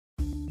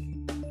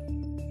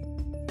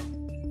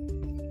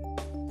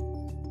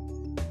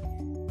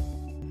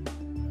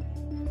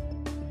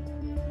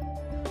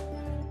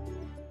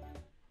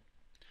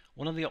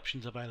One of the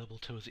options available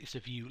to us is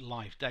to view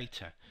live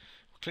data.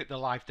 We'll click the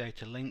live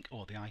data link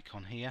or the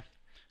icon here.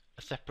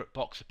 A separate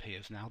box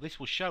appears now. This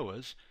will show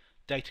us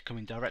data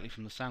coming directly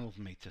from the sound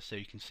level meter, so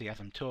you can see as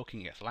I'm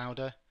talking it gets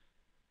louder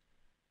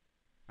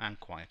and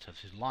quieter.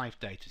 This is live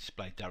data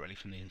displayed directly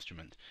from the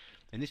instrument.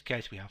 In this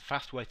case we have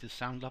fast weighted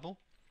sound level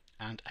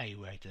and A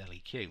weighted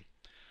LEQ.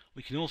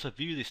 We can also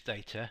view this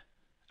data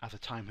as a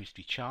time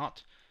history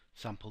chart,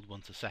 sampled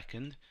once a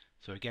second.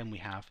 So again we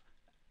have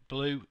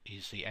blue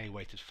is the A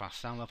weighted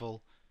fast sound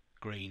level,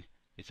 green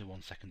is the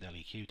 1 second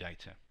LEQ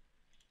data.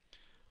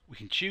 We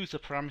can choose the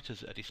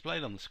parameters that are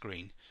displayed on the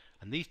screen,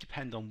 and these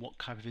depend on what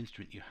type of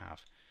instrument you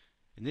have.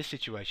 In this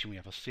situation we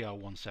have a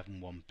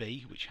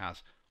CR171B, which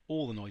has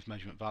all the noise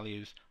measurement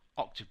values,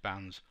 octave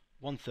bands,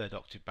 1/3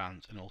 octave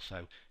bands, and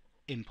also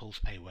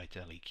impulse A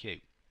weighted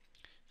LEQ.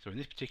 So in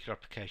this particular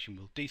application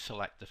we'll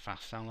deselect the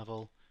fast sound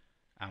level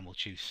and we'll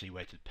choose C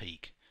weighted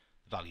peak.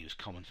 The value is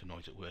common for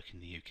noise at work in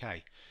the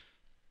UK.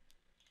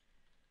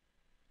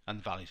 And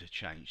the values have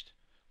changed.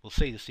 We'll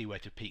see the C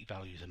weighted peak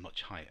values are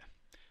much higher.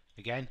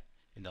 Again,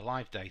 in the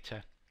live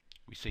data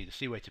we see the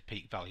C weighted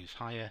peak values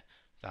higher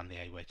than the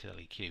A weighted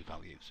LEQ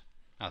values,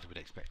 as we'd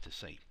expect to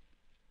see.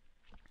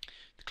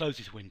 To close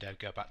this window,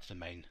 go back to the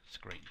main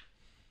screen.